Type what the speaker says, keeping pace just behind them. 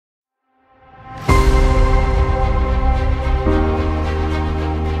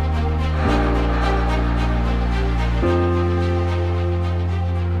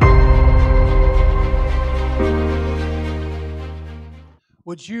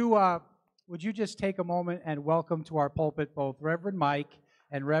would you just take a moment and welcome to our pulpit both Reverend Mike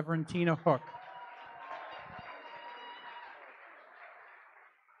and Reverend Tina Hook.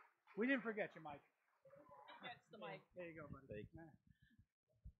 We didn't forget you, Mike. That's the mic. There you go, buddy.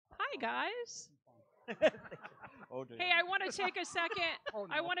 Hi, guys. Oh, dear. Hey, I want to take a second. Oh,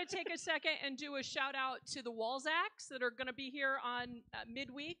 no. I want to take a second and do a shout out to the Walzacks that are going to be here on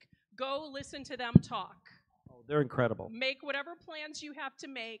midweek. Go listen to them talk. Oh, they're incredible. Make whatever plans you have to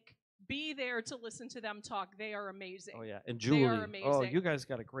make. Be there to listen to them talk. They are amazing. Oh, yeah. And They Julie. are amazing. Oh, you guys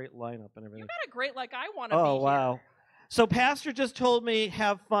got a great lineup and everything. You got a great, like, I want to Oh, be wow. here. So Pastor just told me,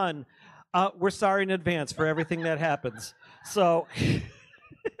 have fun. We're sorry in advance for everything that happens. So,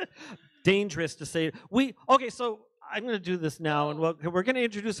 dangerous to say. Okay, so I'm going to do this now, and we're going to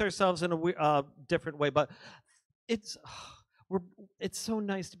introduce ourselves in a different way, but it's so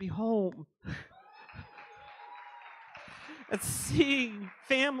nice to be home. And seeing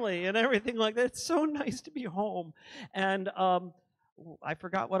family and everything like that. It's so nice to be home. And I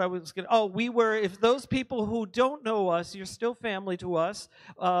forgot what I was going to... Oh, if those people who don't know us, you're still family to us,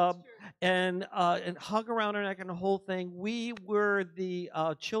 and hug around our neck and the whole thing. We were the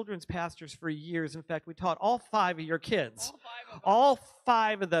children's pastors for years. In fact, we taught all 5 of your kids. All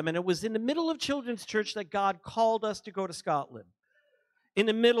 5 of them. And it was in the middle of children's church that God called us to go to Scotland. In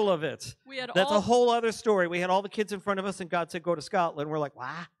the middle of it. That's a whole other story. We had all the kids in front of us, and God said, go to Scotland. We're like,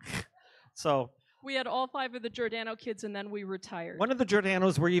 what? So... We had all 5 of the Giordano kids, and then we retired. One of the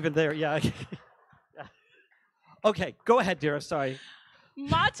Giordanos were even there, yeah. Okay, go ahead, dear. Sorry.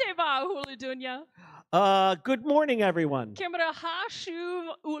 Mateva huludunya. Good morning, everyone. Kimra ha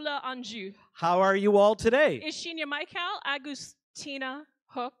shuv ula anju. How are you all today? Ishinya Michael Agustina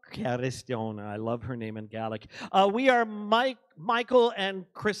Hook. Caristiona. I love her name in Gaelic. We are Michael and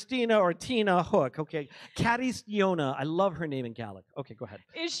Christina or Tina Hook. Okay. Caristiona. I love her name in Gaelic. Okay, go ahead.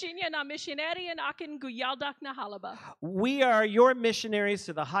 Ishinya na missionary and akin guyaldak na halaba. We are your missionaries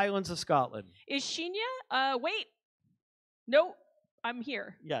to the Highlands of Scotland. Ishinya, wait. No, I'm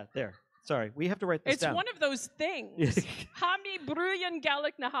here. Yeah, there. Sorry, we have to write this down. It's one of those things. Hami Bruyan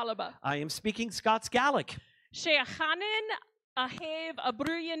Gaelic na halaba. I am speaking Scots Gaelic. Sheachanin ahave a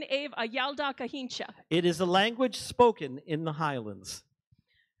Bruyan ave a yaldak ahincha. It is a language spoken in the Highlands.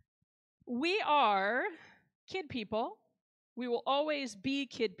 We are kid people. We will always be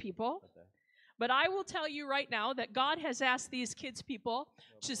kid people. But I will tell you right now that God has asked these kids people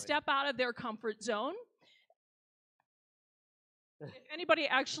to step out of their comfort zone. If anybody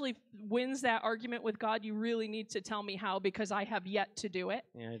actually wins that argument with God, you really need to tell me how, because I have yet to do it.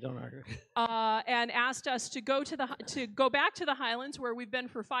 Yeah, I don't argue. And asked us to go back to the Highlands, where we've been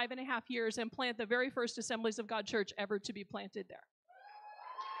for 5.5 years, and plant the very first Assemblies of God church ever to be planted there.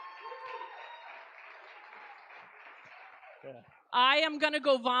 Yeah. I am going to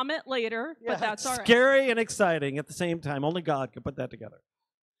go vomit later, but that's all right. Scary and exciting at the same time. Only God can put that together.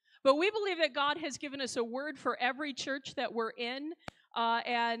 But we believe that God has given us a word for every church that we're in,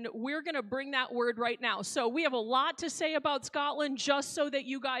 and we're going to bring that word right now. So we have a lot to say about Scotland, just so that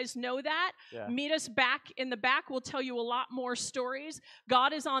you guys know that. Yeah. Meet us back in the back. We'll tell you a lot more stories.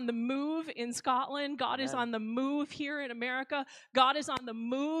 God is on the move in Scotland. God is on the move here in America. God is on the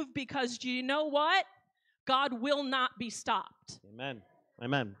move because, do you know what? God will not be stopped. Amen.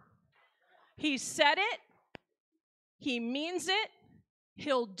 Amen. He said it. He means it.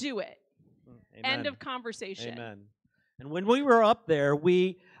 He'll do it. Amen. End of conversation. Amen. And when we were up there,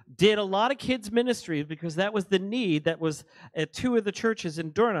 we did a lot of kids ministry because that was the need. That was at 2 of the churches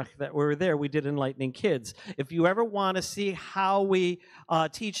in Dornoch that were there. We did Enlightening Kids. If you ever want to see how we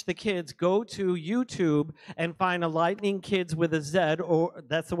teach the kids, go to YouTube and find Enlightening Kids with a Z, or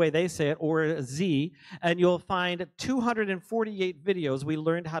that's the way they say it, or a Z, and you'll find 248 videos. We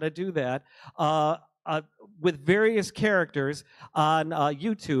learned how to do that. With various characters on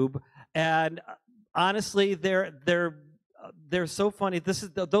YouTube, and honestly, they're so funny.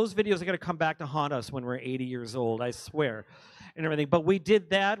 Those videos are going to come back to haunt us when we're 80 years old, I swear, and everything. But we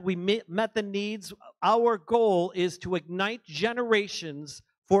did that. We met the needs. Our goal is to ignite generations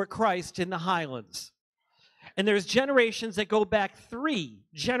for Christ in the Highlands. And there's generations that go back 3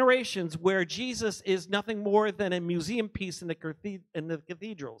 generations where Jesus is nothing more than a museum piece in the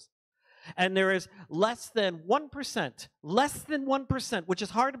cathedrals. And there is less than 1%, which is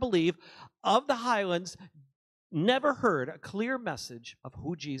hard to believe, of the Highlands never heard a clear message of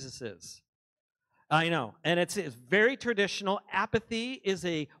who Jesus is. I know, and it's very traditional. Apathy is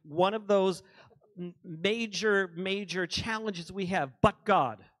one of those major challenges we have. But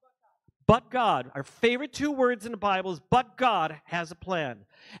God. But God. Our favorite 2 words in the Bible is, but God has a plan.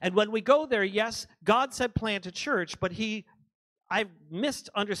 And when we go there, yes, God said plant a church, but He I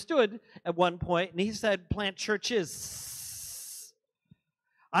misunderstood at one point, and he said plant churches.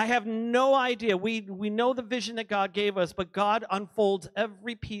 I have no idea. We know the vision that God gave us, but God unfolds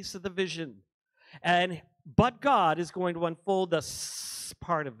every piece of the vision. But God is going to unfold the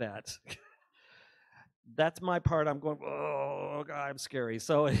part of that. That's my part. I'm going, oh, God, I'm scary.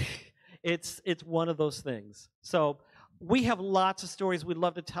 So it's one of those things. So we have lots of stories. We'd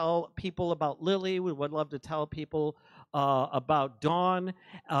love to tell people about Lily. We would love to tell people about Dawn,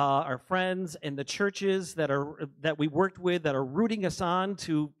 our friends, and the churches that we worked with that are rooting us on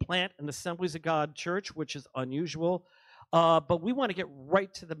to plant an Assemblies of God church, which is unusual. But we want to get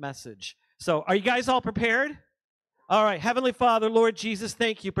right to the message. So are you guys all prepared? All right, Heavenly Father, Lord Jesus,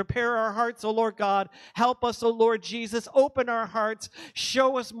 thank you. Prepare our hearts, O Lord God. Help us, O Lord Jesus. Open our hearts.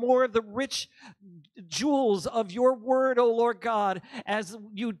 Show us more of the rich jewels of your word, O Lord God, as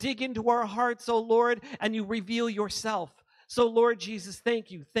you dig into our hearts, O Lord, and you reveal yourself. So, Lord Jesus,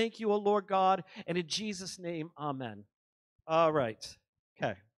 thank you. Thank you, O Lord God, and in Jesus' name, amen. All right.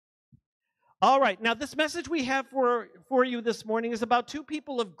 Okay. All right, now this message we have for you this morning is about two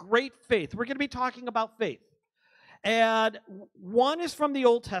people of great faith. We're going to be talking about faith. And one is from the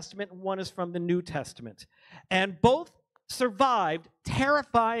Old Testament, and one is from the New Testament. And both survived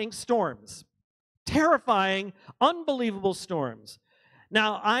terrifying storms. Terrifying, unbelievable storms.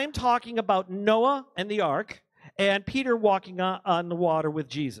 Now, I'm talking about Noah and the ark, and Peter walking on the water with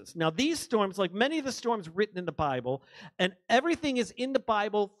Jesus. Now, these storms, like many of the storms written in the Bible, and everything is in the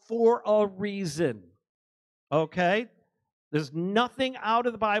Bible for a reason. Okay? There's nothing out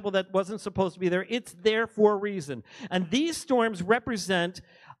of the Bible that wasn't supposed to be there. It's there for a reason. And these storms represent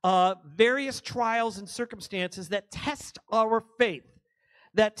various trials and circumstances that test our faith.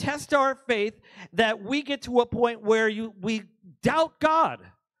 That test our faith, that we get to a point where we doubt God.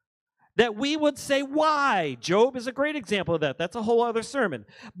 That we would say, why? Job is a great example of that. That's a whole other sermon.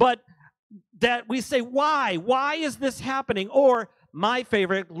 But that we say, why? Why is this happening? Or, my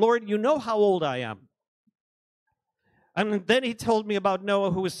favorite, Lord, you know how old I am. And then he told me about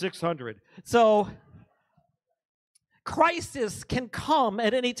Noah, who was 600. So, crisis can come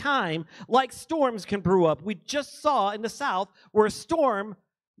at any time, like storms can brew up. We just saw in the South where a storm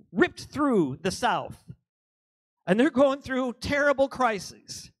ripped through the South. And they're going through terrible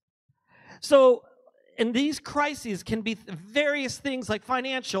crises. So, and these crises can be various things like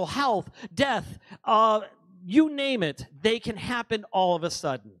financial, health, death, you name it. They can happen all of a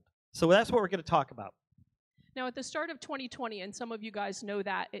sudden. So that's what we're going to talk about. Now, at the start of 2020, and some of you guys know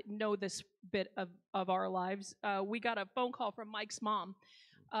this bit of our lives, we got a phone call from Mike's mom.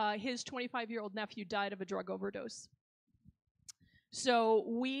 His 25-year-old nephew died of a drug overdose. So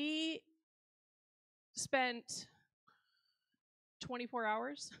we spent 24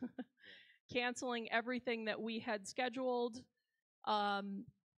 hours canceling everything that we had scheduled,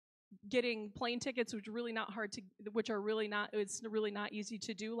 getting plane tickets, which are really not easy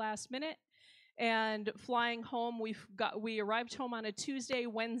to do last minute. And flying home, we arrived home on a Tuesday.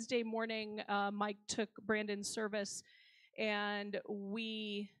 Wednesday morning, Mike took Brandon's service, and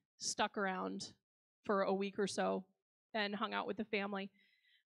we stuck around for a week or so and hung out with the family.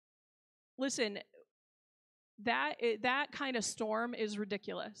 Listen, that kind of storm is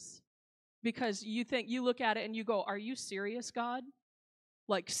ridiculous, because you look at it and you go, "Are you serious, God?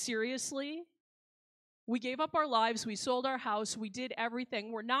 Like, seriously? We gave up our lives, we sold our house, we did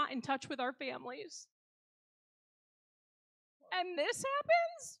everything. We're not in touch with our families. And this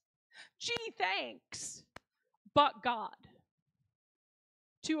happens? Gee, thanks. But God."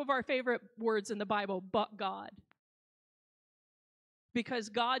 Two of our favorite words in the Bible, but God. Because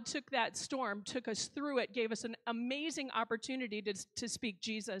God took that storm, took us through it, gave us an amazing opportunity to speak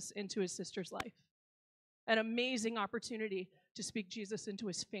Jesus into his sister's life. An amazing opportunity to speak Jesus into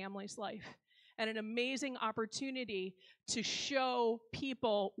his family's life. And an amazing opportunity to show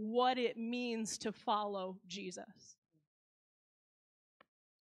people what it means to follow Jesus.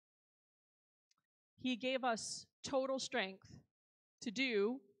 He gave us total strength to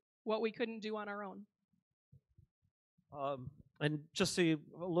do what we couldn't do on our own. And just so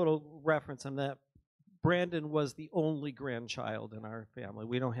a little reference on that, Brandon was the only grandchild in our family.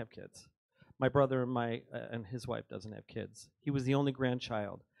 We don't have kids. My brother and his wife doesn't have kids. He was the only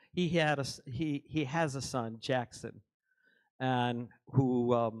grandchild. He has a son, Jackson, and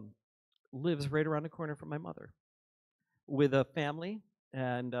who lives right around the corner from my mother, with a family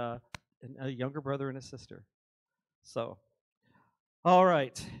and a younger brother and a sister. So, all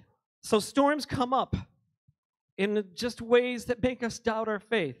right. So storms come up in just ways that make us doubt our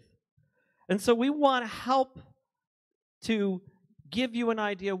faith. And so we want to help to give you an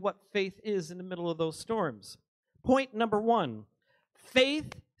idea of what faith is in the middle of those storms. Point number one.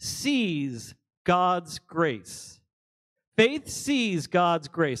 Faith sees God's grace. Faith sees God's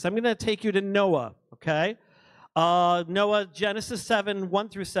grace. I'm going to take you to Noah, okay? Noah, Genesis 7, 1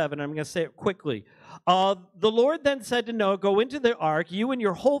 through 7. I'm going to say it quickly. The Lord then said to Noah, go into the ark, you and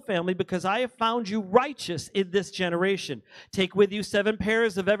your whole family, because I have found you righteous in this generation. Take with you 7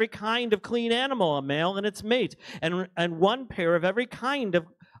 pairs of every kind of clean animal, a male and its mate, and 1 pair of every kind of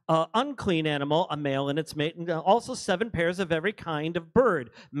unclean animal, a male and its mate, and also 7 pairs of every kind of bird,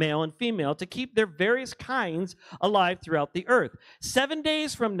 male and female, to keep their various kinds alive throughout the earth. 7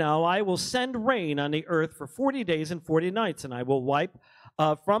 days from now I will send rain on the earth for 40 days and 40 nights, and I will wipe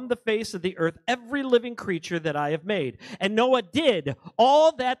from the face of the earth every living creature that I have made. And Noah did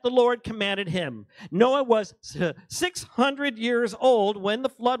all that the Lord commanded him. Noah was 600 years old when the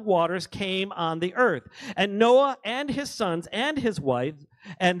flood waters came on the earth. And Noah and his sons and his wife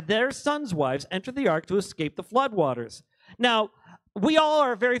and their sons' wives entered the ark to escape the flood waters. Now, we all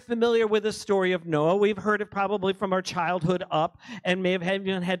are very familiar with the story of Noah. We've heard it probably from our childhood up, and may have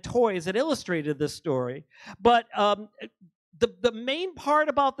even had toys that illustrated this story. But the main part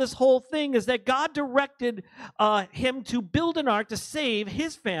about this whole thing is that God directed him to build an ark to save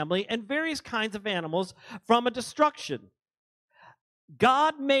his family and various kinds of animals from a destruction.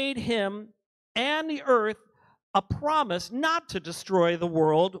 God made him and the earth a promise not to destroy the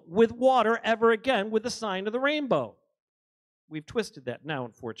world with water ever again with the sign of the rainbow. We've twisted that now,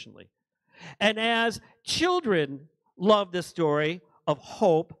 unfortunately. And as children love this story of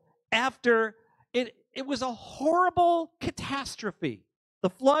hope, after it was a horrible catastrophe. The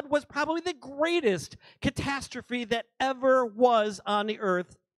flood was probably the greatest catastrophe that ever was on the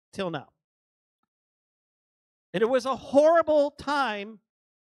earth till now. And it was a horrible time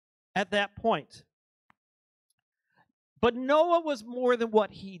at that point. But Noah was more than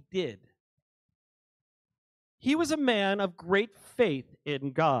what he did. He was a man of great faith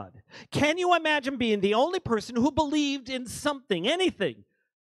in God. Can you imagine being the only person who believed in something, anything,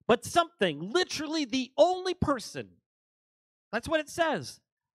 but something, literally the only person? That's what it says.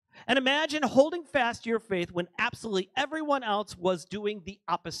 And imagine holding fast to your faith when absolutely everyone else was doing the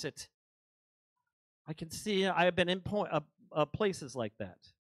opposite. I can see, I have been in places like that.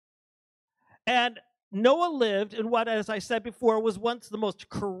 And Noah lived in what, as I said before, was once the most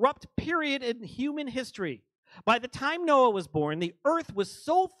corrupt period in human history. By the time Noah was born, the earth was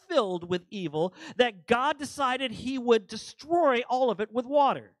so filled with evil that God decided he would destroy all of it with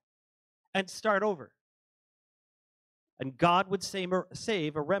water and start over. And God would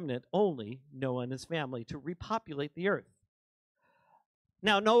save a remnant, only Noah and his family, to repopulate the earth.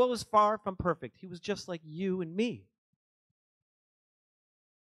 Now, Noah was far from perfect. He was just like you and me.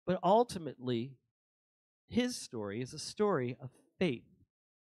 But ultimately, his story is a story of faith.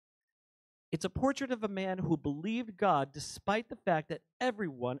 It's a portrait of a man who believed God despite the fact that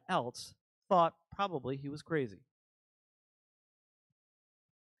everyone else thought probably he was crazy.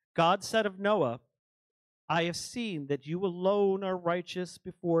 God said of Noah, I have seen that you alone are righteous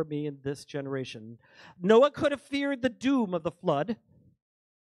before me in this generation. Noah could have feared the doom of the flood.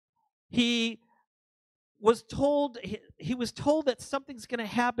 He was told that something's going to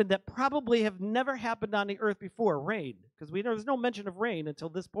happen that probably have never happened on the earth before, rain, because there's no mention of rain until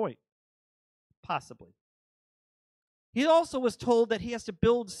this point, possibly. He also was told that he has to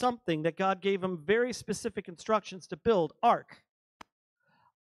build something that God gave him very specific instructions to build, ark.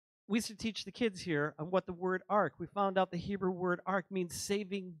 We used to teach the kids here on what the word ark. We found out the Hebrew word ark means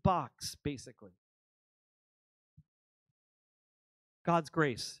saving box, basically. God's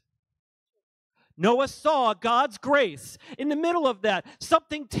grace. Noah saw God's grace in the middle of that,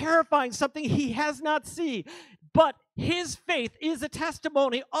 something terrifying, something he has not seen. But his faith is a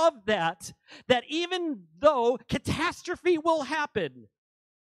testimony of that even though catastrophe will happen,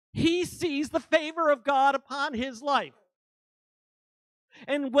 he sees the favor of God upon his life.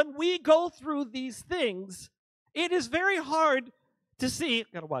 And when we go through these things, it is very hard to see,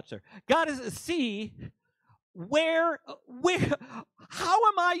 gotta watch there, see how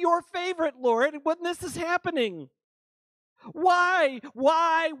am I your favorite, Lord, when this is happening? Why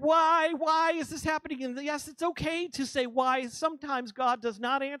is this happening? And yes, it's okay to say why. Sometimes God does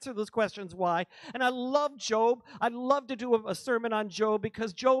not answer those questions why. And I love Job. I'd love to do a sermon on Job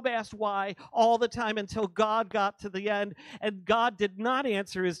because Job asked why all the time until God got to the end. And God did not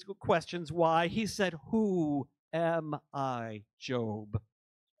answer his questions why. He said, who am I, Job?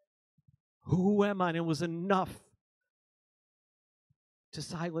 Who am I? And it was enough to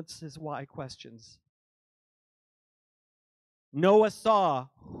silence his why questions. Noah saw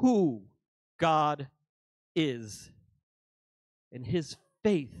who God is, and his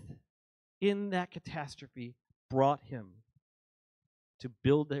faith in that catastrophe brought him to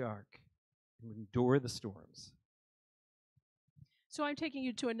build the ark and endure the storms. So I'm taking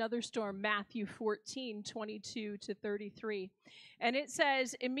you to another storm, Matthew 14:22-33. And it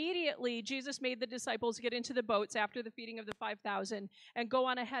says, immediately Jesus made the disciples get into the boats after the feeding of the 5,000 and go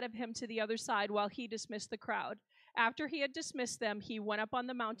on ahead of him to the other side while he dismissed the crowd. After he had dismissed them, he went up on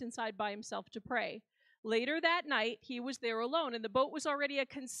the mountainside by himself to pray. Later that night, he was there alone, and the boat was already a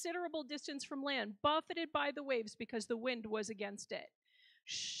considerable distance from land, buffeted by the waves because the wind was against it.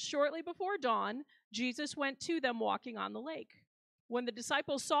 Shortly before dawn, Jesus went to them walking on the lake. When the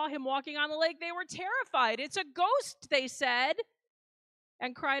disciples saw him walking on the lake, they were terrified. "It's a ghost," they said,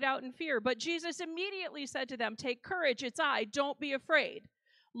 and cried out in fear. But Jesus immediately said to them, "Take courage, it's I. Don't be afraid."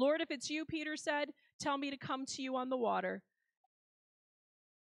 "Lord, if it's you," Peter said, "tell me to come to you on the water."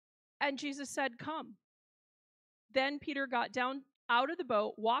 And Jesus said, "Come." Then Peter got down out of the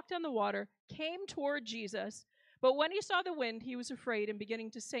boat, walked on the water, came toward Jesus. But when he saw the wind, he was afraid and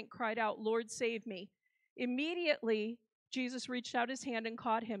beginning to sink, cried out, "Lord, save me." Immediately, Jesus reached out his hand and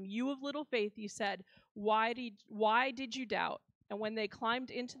caught him. "You of little faith," he said, why did you doubt?" And when they climbed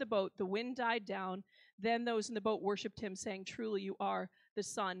into the boat, the wind died down. Then those in the boat worshiped him, saying, "Truly you are the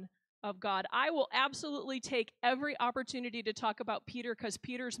Son of God." I will absolutely take every opportunity to talk about Peter because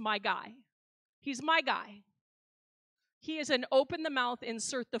Peter's my guy. He's my guy. He is an open the mouth,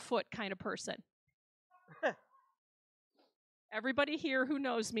 insert the foot kind of person. Everybody here who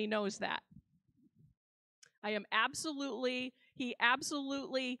knows me knows that. He absolutely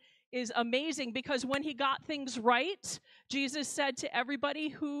is amazing because when he got things right, Jesus said to everybody,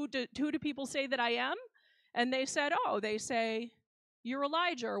 who do people say that I am? And they said, they say, "You're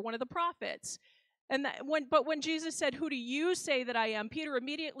Elijah or one of the prophets." But when Jesus said, "Who do you say that I am?" Peter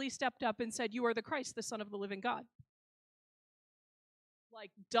immediately stepped up and said, "You are the Christ, the Son of the living God."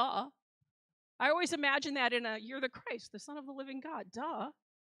 Like, duh. I always imagine that in a "you're the Christ, the Son of the living God, duh"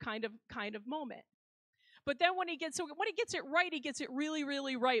 kind of moment. But then when he gets it right, he gets it really,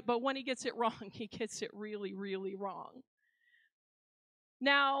 really right. But when he gets it wrong, he gets it really, really wrong.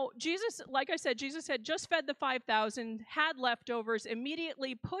 Now, Jesus, like I said, Jesus had just fed the 5,000, had leftovers,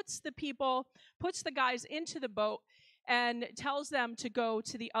 immediately puts the guys into the boat and tells them to go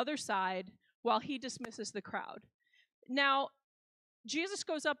to the other side while he dismisses the crowd. Now, Jesus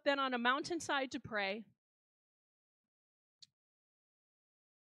goes up then on a mountainside to pray.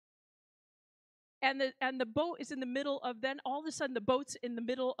 And the boat is in the middle of, then all of a sudden the boat's in the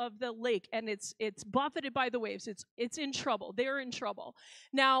middle of the lake and it's buffeted by the waves. It's in trouble. They're in trouble.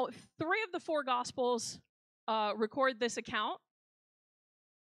 Now, 3 of the 4 gospels record this account.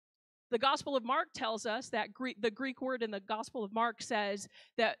 The Gospel of Mark tells us that the Greek word in the Gospel of Mark says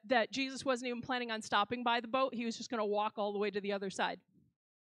that Jesus wasn't even planning on stopping by the boat. He was just going to walk all the way to the other side.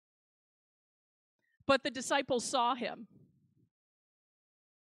 But the disciples saw him.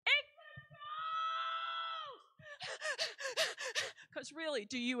 Because really,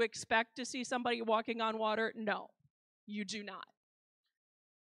 do you expect to see somebody walking on water? No, you do not.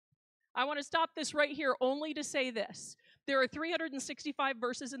 I want to stop this right here only to say this. There are 365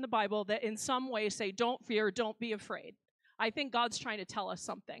 verses in the Bible that in some way say, "Don't fear, don't be afraid." I think God's trying to tell us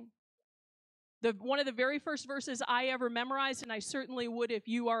something. One of the very first verses I ever memorized, and I certainly would if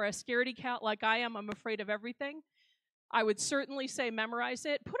you are a scaredy cat like I am, I'm afraid of everything, I would certainly say memorize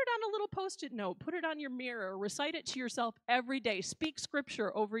it. Put it on a little Post-it note. Put it on your mirror. Recite it to yourself every day. Speak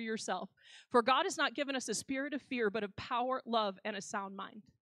scripture over yourself. For God has not given us a spirit of fear, but of power, love, and a sound mind.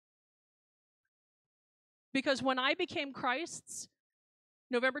 Because when I became Christ's,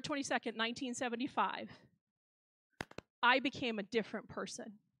 November 22nd, 1975, I became a different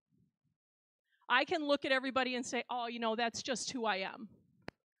person. I can look at everybody and say, "Oh, that's just who I am."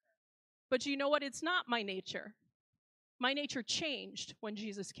 But you know what? It's not my nature. My nature changed when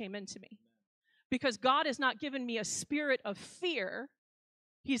Jesus came into me. Because God has not given me a spirit of fear.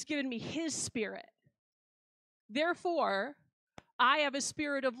 He's given me his spirit. Therefore, I have a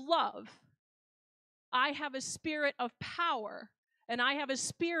spirit of love. I have a spirit of power. And I have a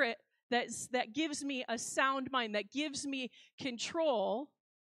spirit that gives me a sound mind, that gives me control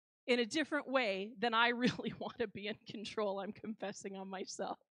in a different way than I really want to be in control. I'm confessing on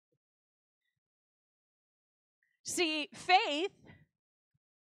myself. See, faith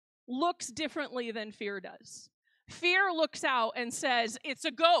looks differently than fear does. Fear looks out and says, "It's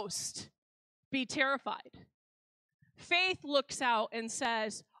a ghost. Be terrified." Faith looks out and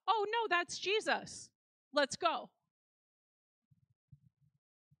says, "Oh, no, that's Jesus. Let's go."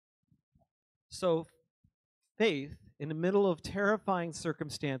 So faith, in the middle of terrifying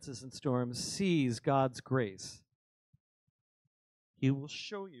circumstances and storms, sees God's grace. He will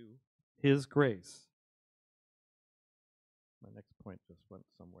show you his grace. My next point just went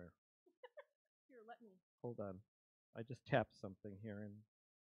somewhere. Here, let me. Hold on. I just tapped something here and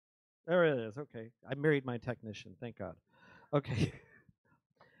there it is. Okay. I married my technician. Thank God. Okay.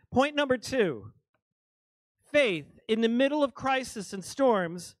 Point number 2. Faith in the middle of crisis and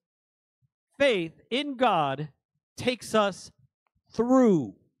storms, faith in God takes us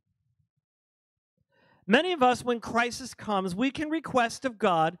through. Many of us, when crisis comes, we can request of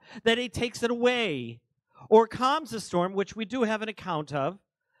God that He takes it away or calms the storm, which we do have an account of,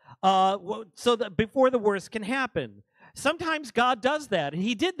 so that before the worst can happen. Sometimes God does that, and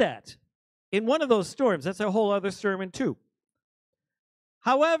He did that in one of those storms. That's a whole other sermon too.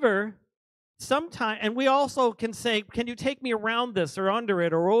 However, sometimes, and we also can say, can you take me around this or under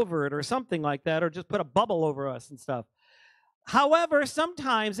it or over it or something like that, or just put a bubble over us and stuff. However,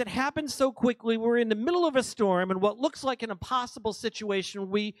 sometimes it happens so quickly, we're in the middle of a storm, and what looks like an impossible situation,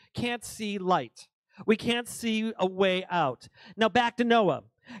 we can't see light. We can't see a way out. Now back to Noah.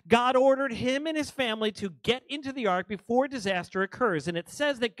 God ordered him and his family to get into the ark before disaster occurs. And it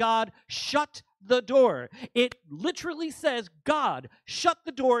says that God shut the door. It literally says God shut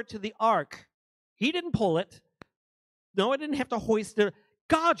the door to the ark. He didn't pull it. Noah didn't have to hoist it.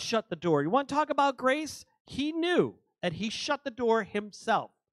 God shut the door. You want to talk about grace? He knew that He shut the door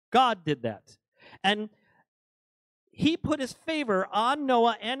Himself. God did that. And He put His favor on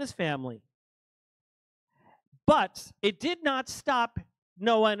Noah and his family. But it did not stop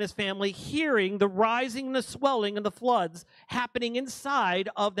Noah and his family hearing the rising and the swelling and the floods happening inside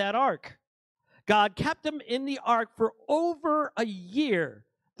of that ark. God kept them in the ark for over a year.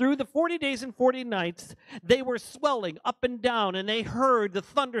 Through the 40 days and 40 nights, they were swelling up and down, and they heard the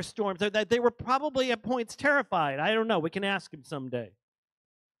thunderstorms. That they were probably at points terrified. I don't know. We can ask him someday.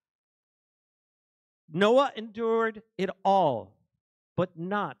 Noah endured it all, but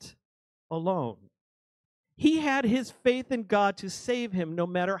not alone. He had his faith in God to save him no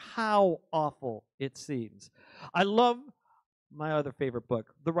matter how awful it seems. I love my other favorite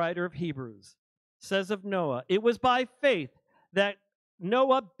book, the writer of Hebrews, says of Noah, it was by faith that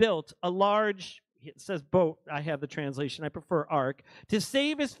Noah built a large, it says boat, I have the translation, I prefer ark, to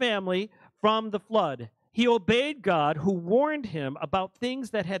save his family from the flood. He obeyed God, who warned him about things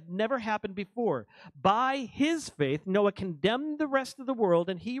that had never happened before. By his faith, Noah condemned the rest of the world,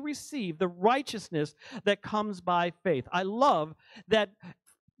 and he received the righteousness that comes by faith. I love that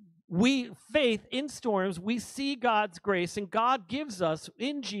faith in storms, we see God's grace, and God gives us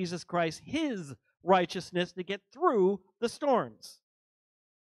in Jesus Christ His righteousness to get through the storms.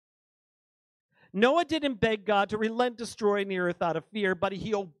 Noah didn't beg God to relent destroying the earth out of fear, but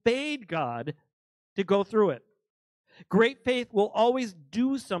he obeyed God to go through it. Great faith will always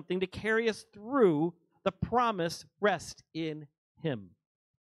do something to carry us through the promise rest in Him.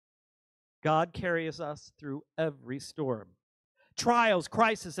 God carries us through every storm. Trials,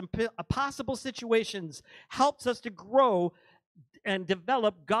 crises, and possible situations helps us to grow and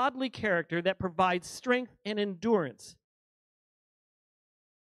develop godly character that provides strength and endurance.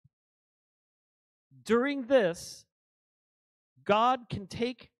 During this, God can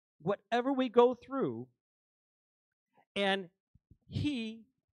take whatever we go through, and He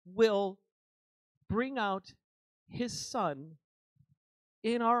will bring out His Son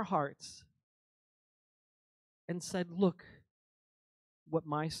in our hearts and said, look what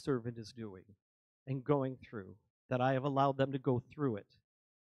my servant is doing and going through, that I have allowed them to go through it.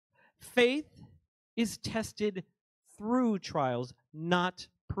 Faith is tested through trials, not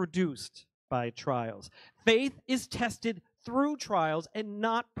produced by trials. Faith is tested through trials and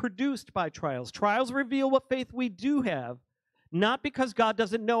not produced by trials. Trials reveal what faith we do have, not because God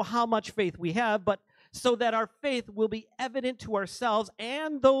doesn't know how much faith we have, but so that our faith will be evident to ourselves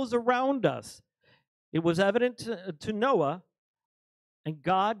and those around us. It was evident to Noah, and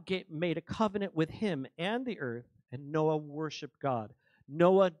God made a covenant with him and the earth, and Noah worshiped God.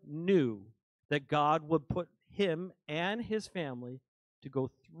 Noah knew that God would put him and his family to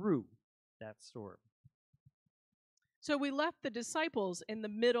go through that storm. So we left the disciples in the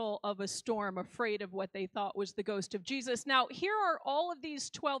middle of a storm, afraid of what they thought was the ghost of Jesus. Now, here are all of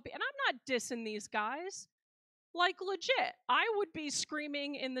these 12, and I'm not dissing these guys. Like, legit, I would be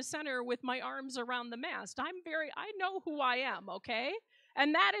screaming in the center with my arms around the mast. I know who I am, okay?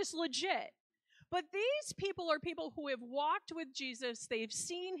 And that is legit. But these people are people who have walked with Jesus. They've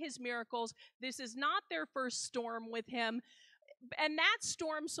seen His miracles. This is not their first storm with Him. And that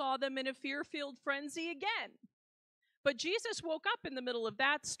storm saw them in a fear-filled frenzy again. But Jesus woke up in the middle of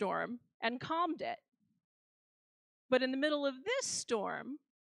that storm and calmed it. But in the middle of this storm,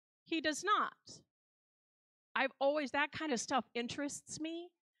 He does not. That kind of stuff interests me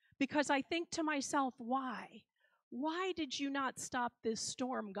because I think to myself, why? Why did you not stop this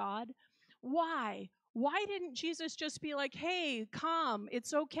storm, God? Why? Why didn't Jesus just be like, hey, calm,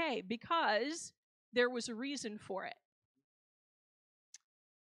 it's okay? Because there was a reason for it.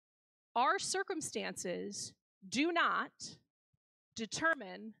 Our circumstances do not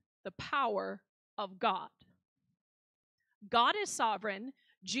determine the power of God. God is sovereign.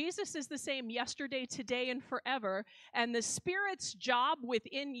 Jesus is the same yesterday, today, and forever. And the Spirit's job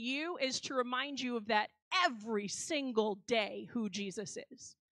within you is to remind you of that every single day, who Jesus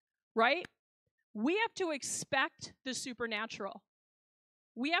is, right? We have to expect the supernatural.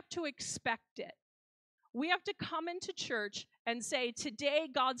 We have to expect it. We have to come into church and say, today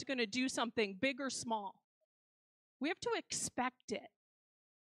God's going to do something big or small. We have to expect it.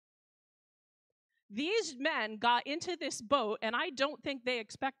 These men got into this boat, and I don't think they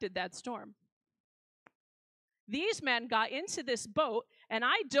expected that storm. These men got into this boat, and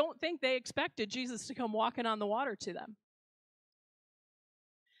I don't think they expected Jesus to come walking on the water to them.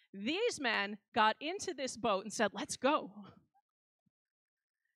 These men got into this boat and said, let's go.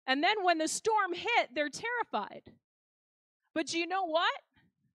 And then when the storm hit, they're terrified. But you know what?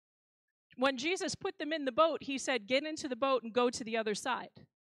 When Jesus put them in the boat, he said, get into the boat and go to the other side.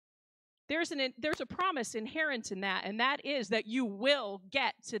 There's a promise inherent in that, and that is that you will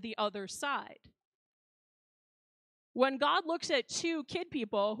get to the other side. When God looks at two kid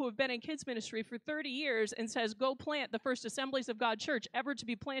people who have been in kids ministry for 30 years and says, go plant the first Assemblies of God church ever to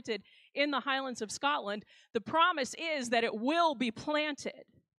be planted in the Highlands of Scotland, the promise is that it will be planted.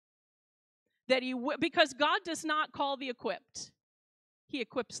 That because God does not call the equipped. He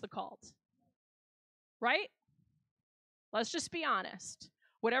equips the called. Right? Let's just be honest.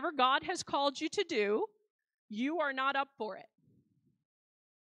 Whatever God has called you to do, you are not up for it.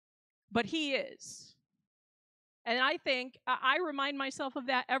 But he is. And I think, I remind myself of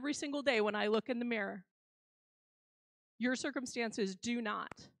that every single day when I look in the mirror. Your circumstances do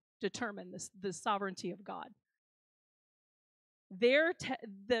not determine the sovereignty of God.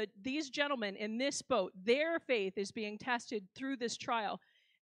 These gentlemen in this boat, their faith is being tested through this trial,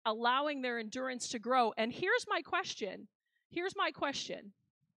 allowing their endurance to grow. And here's my question.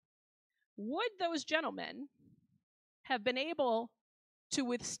 Would those gentlemen have been able to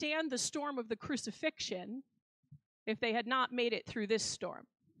withstand the storm of the crucifixion if they had not made it through this storm?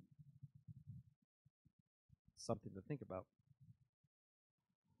 Something to think about.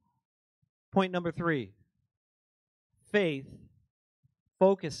 Point number 3. Faith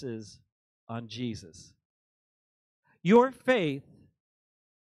focuses on Jesus. Your faith,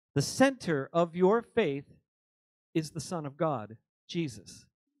 the center of your faith, is the Son of God, Jesus.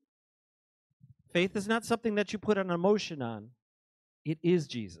 Faith is not something that you put an emotion on. It is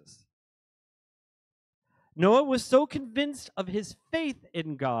Jesus. Noah was so convinced of his faith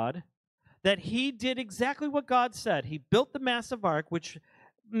in God that he did exactly what God said. He built the massive ark, which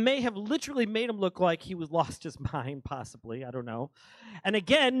may have literally made him look like he was lost his mind, possibly. I don't know. And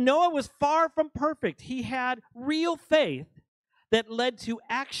again, Noah was far from perfect. He had real faith that led to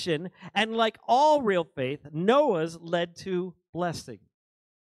action, and like all real faith, Noah's led to blessing.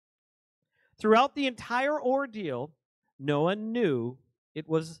 Throughout the entire ordeal, Noah knew it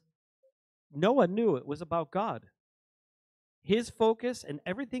was about God. His focus and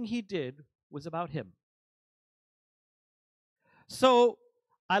everything he did was about him. So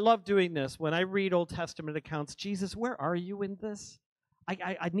I love doing this. When I read Old Testament accounts, Jesus, where are you in this?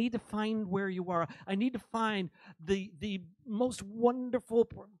 I need to find where you are. I need to find the most wonderful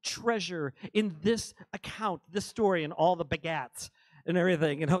treasure in this account, this story, and all the begats and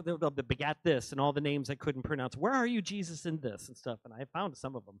everything. And the begat this and all the names I couldn't pronounce. Where are you, Jesus, in this and stuff? And I found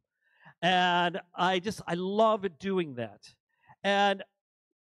some of them. And I love doing that. And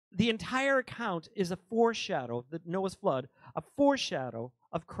the entire account is a foreshadow of Noah's flood, a foreshadow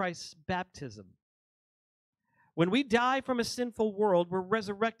of Christ's baptism. When we die from a sinful world, we're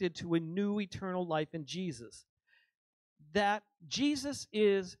resurrected to a new eternal life in Jesus. That Jesus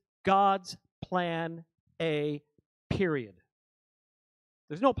is God's plan A, period.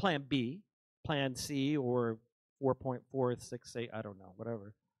 There's no plan B, plan C, or 4.468, I don't know,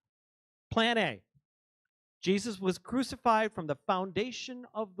 whatever. Plan A. Jesus was crucified from the foundation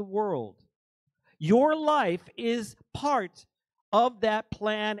of the world. Your life is part of that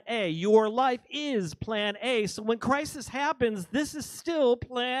plan A. Your life is plan A. So when crisis happens, this is still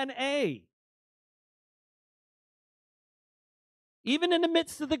plan A. Even in the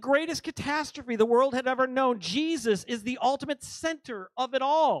midst of the greatest catastrophe the world had ever known, Jesus is the ultimate center of it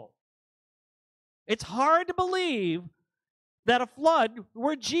all. It's hard to believe that a flood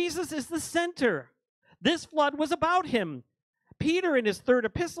where Jesus is the center. This flood was about him Peter, in his third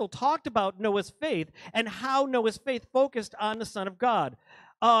epistle, talked about Noah's faith and how Noah's faith focused on the Son of God.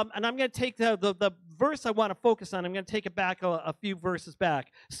 And I'm going to take the verse I want to focus on, I'm going to take it back a few verses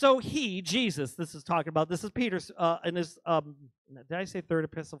back. So he, Jesus, this is talking about, this is Peter's in his, did I say third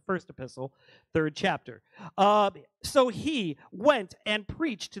epistle? First epistle, third chapter. So he went and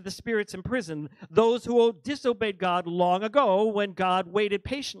preached to the spirits in prison, those who disobeyed God long ago when God waited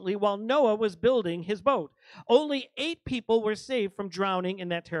patiently while Noah was building his boat. Only 8 people were saved from drowning in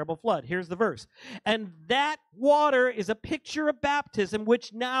that terrible flood. Here's the verse. And that water is a picture of baptism,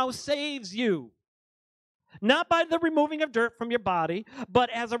 which now saves you. Not by the removing of dirt from your body, but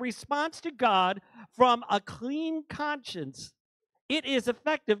as a response to God from a clean conscience. It is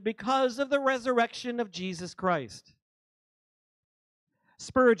effective because of the resurrection of Jesus Christ.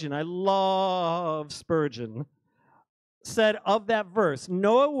 Spurgeon, I love Spurgeon, said of that verse,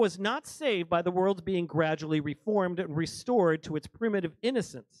 Noah was not saved by the world's being gradually reformed and restored to its primitive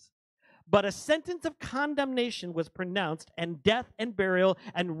innocence, but a sentence of condemnation was pronounced, and death and burial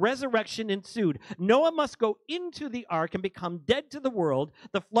and resurrection ensued. Noah must go into the ark and become dead to the world.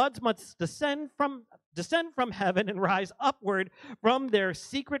 The floods must descend from heaven and rise upward from their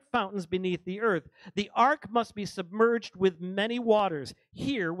secret fountains beneath the earth. The ark must be submerged with many waters.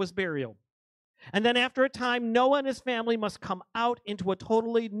 Here was burial. And then after a time, Noah and his family must come out into a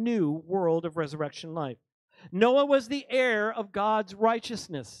totally new world of resurrection life. Noah was the heir of God's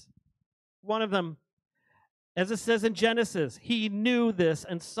righteousness. One of them, as it says in Genesis, he knew this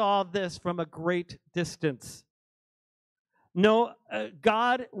and saw this from a great distance.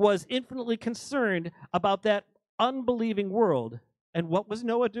 God was infinitely concerned about that unbelieving world. And what was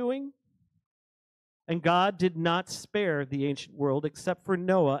Noah doing? And God did not spare the ancient world except for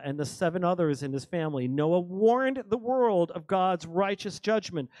Noah and the 7 others in his family. Noah warned the world of God's righteous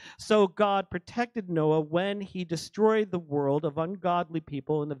judgment. So God protected Noah when he destroyed the world of ungodly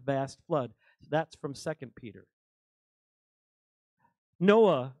people in the vast flood. That's from 2 Peter.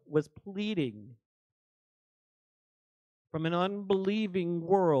 Noah was pleading from an unbelieving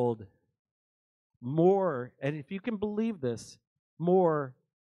world more, and if you can believe this, more,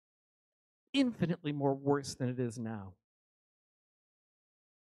 infinitely more worse than it is now.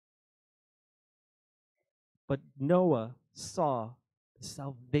 But Noah saw the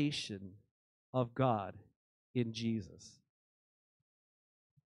salvation of God in Jesus.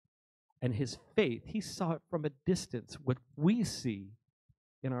 And his faith, he saw it from a distance, what we see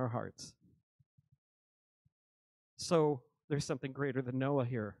in our hearts. So there's something greater than Noah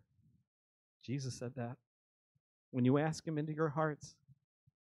here. Jesus said that. When you ask him into your hearts,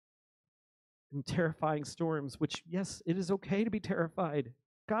 in terrifying storms, which, yes, it is okay to be terrified.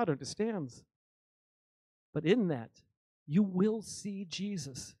 God understands. But in that, you will see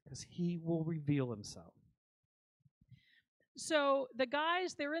Jesus because he will reveal himself. So the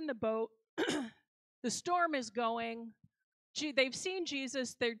guys, they're in the boat. The storm is going. They've seen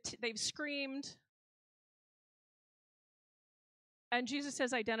Jesus. They've screamed. And Jesus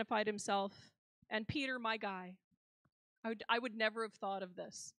has identified himself. And Peter, my guy. I would never have thought of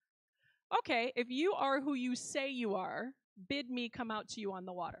this. Okay, if you are who you say you are, bid me come out to you on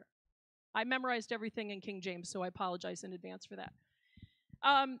the water. I memorized everything in King James, so I apologize in advance for that.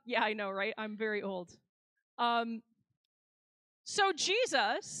 Yeah, I know, right? I'm very old. So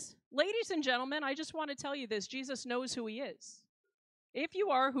Jesus, ladies and gentlemen, I just want to tell you this. Jesus knows who he is. If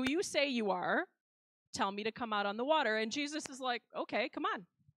you are who you say you are, tell me to come out on the water. And Jesus is like, okay, come on.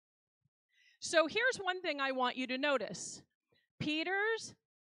 So here's one thing I want you to notice. Peter's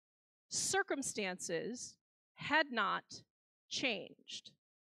circumstances had not changed.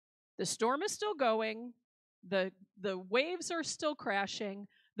 The storm is still going. The waves are still crashing.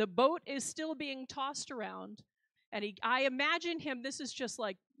 The boat is still being tossed around. And I imagine him, this is just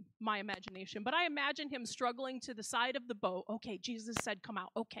like my imagination, but I imagine him struggling to the side of the boat. Okay, Jesus said, come out.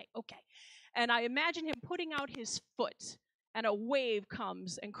 Okay. And I imagine him putting out his foot, and a wave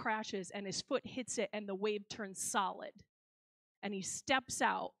comes and crashes, and his foot hits it, and the wave turns solid. And he steps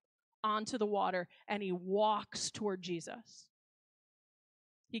out onto the water, and he walks toward Jesus.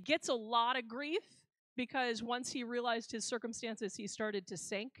 He gets a lot of grief because once he realized his circumstances, he started to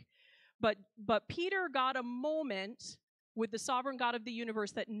sink. But Peter got a moment with the sovereign God of the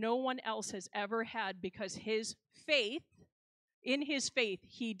universe that no one else has ever had, because his faith, in his faith,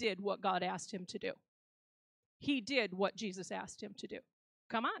 he did what God asked him to do. He did what Jesus asked him to do.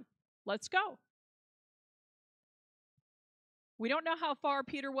 Come on, let's go. We don't know how far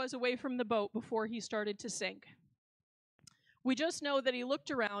Peter was away from the boat before he started to sink. We just know that he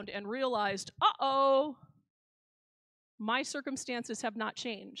looked around and realized, uh-oh, my circumstances have not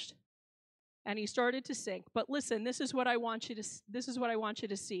changed. and he started to sink. But listen, this is what I want you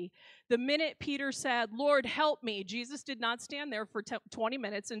to see. The minute Peter said, "Lord, help me," Jesus did not stand there for 20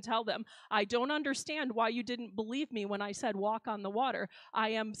 minutes and tell them, "I don't understand why you didn't believe me when I said walk on the water. I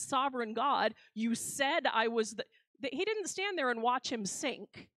am sovereign God. You said I was He didn't stand there and watch him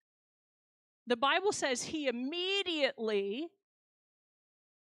sink. The Bible says he immediately,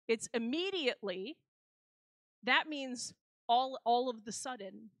 it's immediately, that means all of the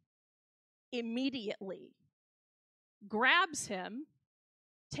sudden, immediately, grabs him,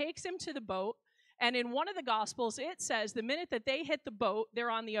 takes him to the boat, and in one of the Gospels, it says the minute that they hit the boat,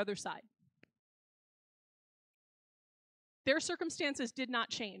 they're on the other side. Their circumstances did not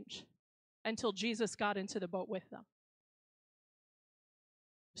change until Jesus got into the boat with them.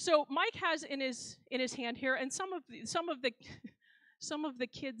 So Mike has in his hand here, and some of the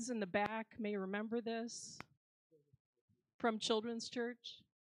kids in the back may remember this from Children's Church.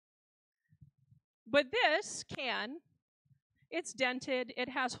 But this can, it's dented, it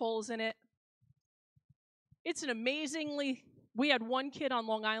has holes in it. It's an amazingly, we had one kid on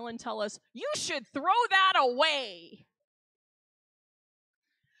Long Island tell us, "You should throw that away."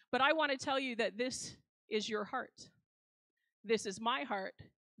 But I want to tell you that this is your heart. This is my heart.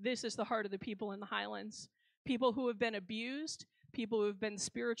 This is the heart of the people in the Highlands. People who have been abused, people who have been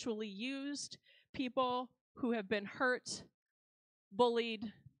spiritually used, people who have been hurt,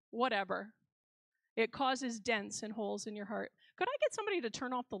 bullied, whatever. It causes dents and holes in your heart. Could I get somebody to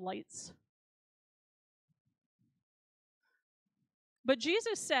turn off the lights? But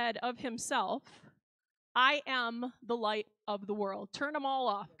Jesus said of himself, "I am the light of the world." Turn them all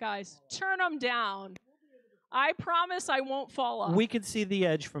off, guys. Turn them down. I promise I won't fall off. We can see the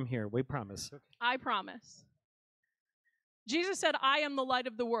edge from here. We promise. I promise. Jesus said, "I am the light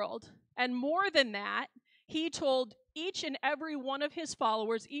of the world." And more than that, he told each and every one of his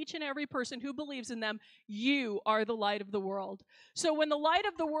followers, each and every person who believes in them, you are the light of the world. So when the light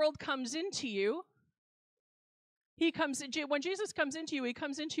of the world comes into you, when Jesus comes into you, he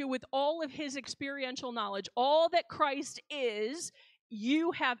comes into you with all of his experiential knowledge. All that Christ is,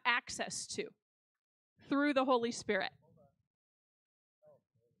 you have access to through the Holy Spirit.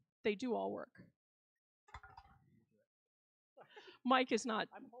 They do all work. Mike is not.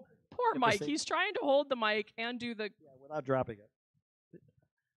 Poor Mike. He's trying to hold the mic and do the. Yeah, without dropping it.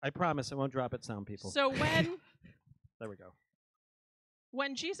 I promise I won't drop it, sound people. So when. There we go.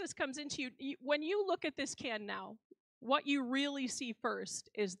 When Jesus comes into you, when you look at this can now, what you really see first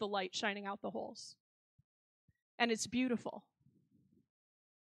is the light shining out the holes. And it's beautiful.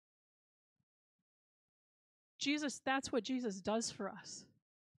 Jesus, that's what Jesus does for us.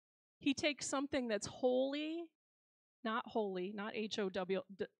 He takes something that's holy, not H-O-W,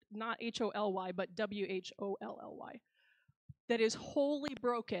 not H-O-L-Y, but W-H-O-L-L-Y, that is wholly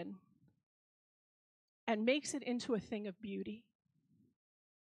broken, and makes it into a thing of beauty.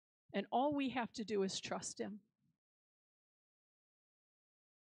 And all we have to do is trust him.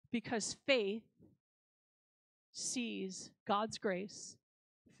 Because faith sees God's grace,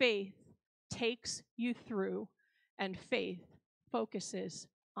 faith takes you through, and faith focuses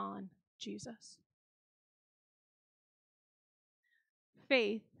on Jesus.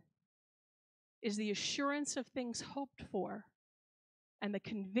 Faith is the assurance of things hoped for and the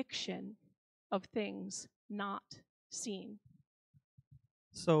conviction of things not seen.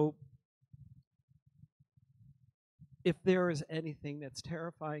 So, if there is anything that's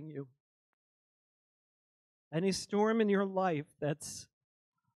terrifying you, any storm in your life that's,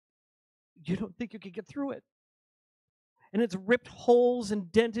 you don't think you could get through it, and it's ripped holes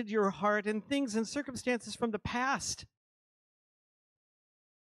and dented your heart and things and circumstances from the past,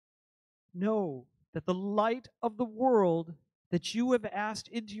 know that the light of the world that you have asked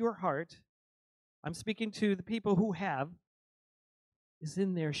into your heart, I'm speaking to the people who have, is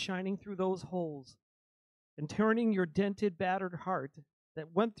in there shining through those holes and turning your dented, battered heart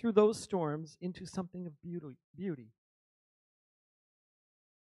that went through those storms into something of beauty.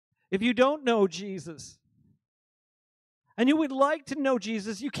 If you don't know Jesus, and you would like to know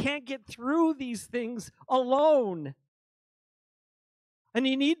Jesus, you can't get through these things alone. And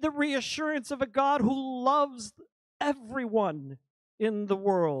you need the reassurance of a God who loves everyone in the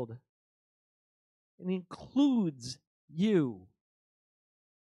world and includes you.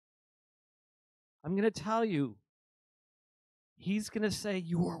 I'm going to tell you, he's going to say,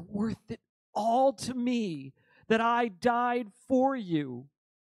 you are worth it all to me, that I died for you.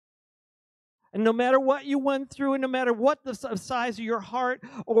 And no matter what you went through, and no matter what the size of your heart,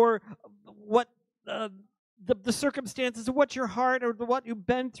 or what the circumstances of what your heart or what you've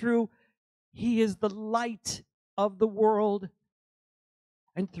been through, he is the light of the world.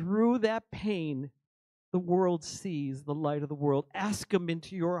 And through that pain, the world sees the light of the world. Ask him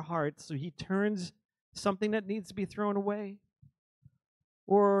into your heart so he turns something that needs to be thrown away,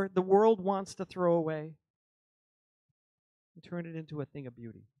 or the world wants to throw away, and turn it into a thing of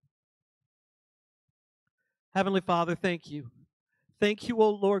beauty. Heavenly Father, thank you. Thank you, O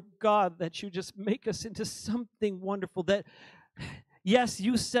Lord God, that you just make us into something wonderful. That, yes,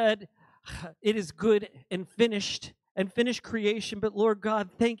 you said it is good and finished creation, but Lord God,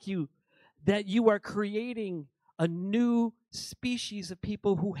 thank you that you are creating a new species of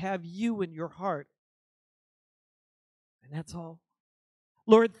people who have you in your heart. And that's all.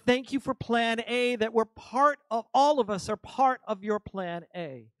 Lord, thank you for plan A, that we're part of, all of us are part of your plan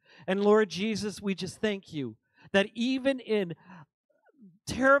A. And Lord Jesus, we just thank you that even in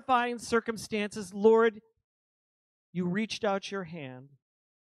terrifying circumstances, Lord, you reached out your hand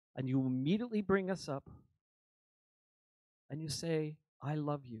and you immediately bring us up and you say, I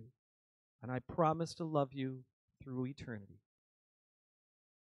love you, and I promise to love you through eternity.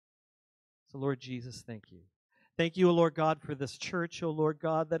 So Lord Jesus, thank you. Thank you, O Lord God, for this church, O Lord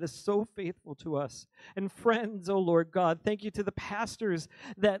God, that is so faithful to us. And friends, O Lord God, thank you to the pastors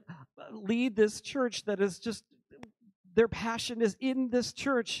that lead this church, that is just, their passion is in this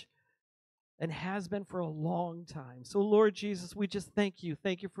church and has been for a long time. So Lord Jesus, we just thank you.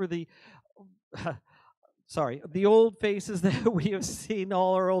 Thank you for the, the old faces that we have seen,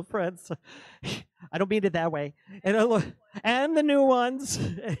 all our old friends. I don't mean it that way. And the new ones.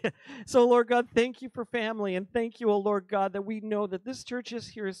 So, Lord God, thank you for family. And thank you, O Lord God, that we know that this church is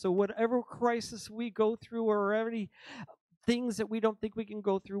here. So whatever crisis we go through or any things that we don't think we can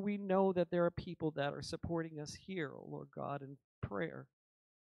go through, we know that there are people that are supporting us here, O Lord God, in prayer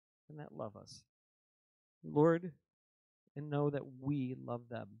and that love us. Lord, and know that we love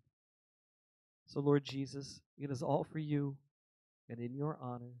them. So, Lord Jesus, it is all for you and in your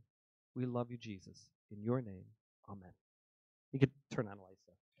honor. We love you, Jesus. In your name, amen. You could turn on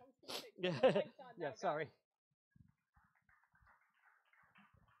lights. Yeah, yeah, sorry.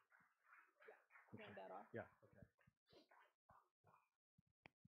 Yeah, okay.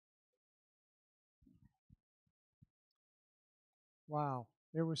 Wow,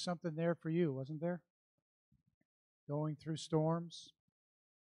 there was something there for you, wasn't there? Going through storms.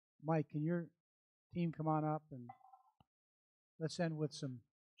 Mike, can your team come on up and let's end with some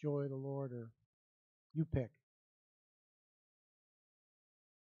joy of the Lord, or you pick.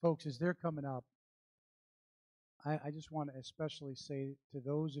 Folks, as they're coming up, I just want to especially say to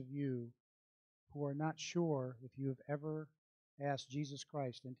those of you who are not sure if you have ever asked Jesus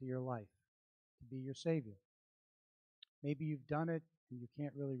Christ into your life to be your Savior. Maybe you've done it and you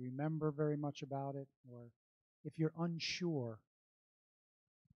can't really remember very much about it, or if you're unsure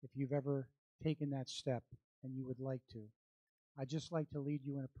if you've ever taken that step and you would like to, I'd just like to lead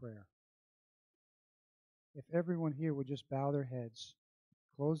you in a prayer. If everyone here would just bow their heads,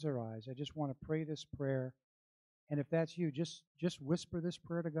 close their eyes, I just want to pray this prayer. And if that's you, just whisper this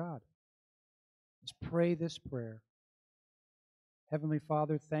prayer to God. Just pray this prayer. Heavenly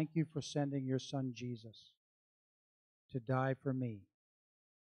Father, thank you for sending your Son Jesus to die for me.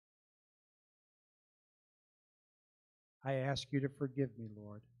 I ask you to forgive me,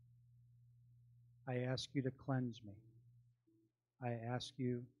 Lord. I ask you to cleanse me. I ask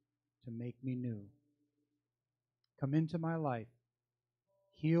you to make me new. Come into my life.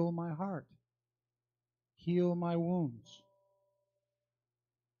 Heal my heart. Heal my wounds.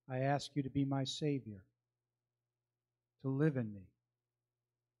 I ask you to be my Savior, to live in me.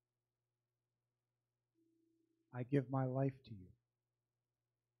 I give my life to you.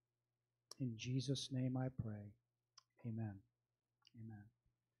 In Jesus' name I pray. Amen. Amen.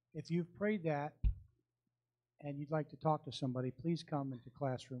 If you've prayed that and you'd like to talk to somebody, please come into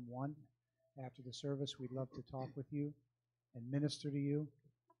classroom 1 after the service. We'd love to talk with you and minister to you.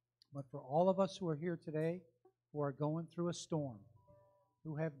 But for all of us who are here today, who are going through a storm,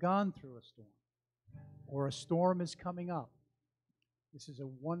 who have gone through a storm, or a storm is coming up, this is a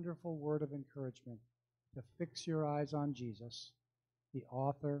wonderful word of encouragement to fix your eyes on Jesus, the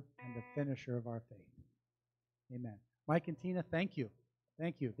author and the finisher of our faith. Amen. Mike and Tina, thank you.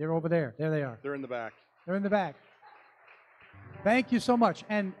 Thank you. They're over there. There they are. They're in the back. They're in the back. Thank you so much.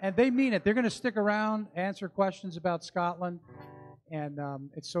 And they mean it. They're going to stick around, answer questions about Scotland, and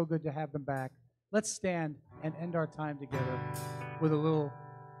it's so good to have them back. Let's stand and end our time together with a little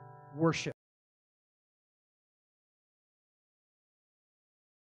worship.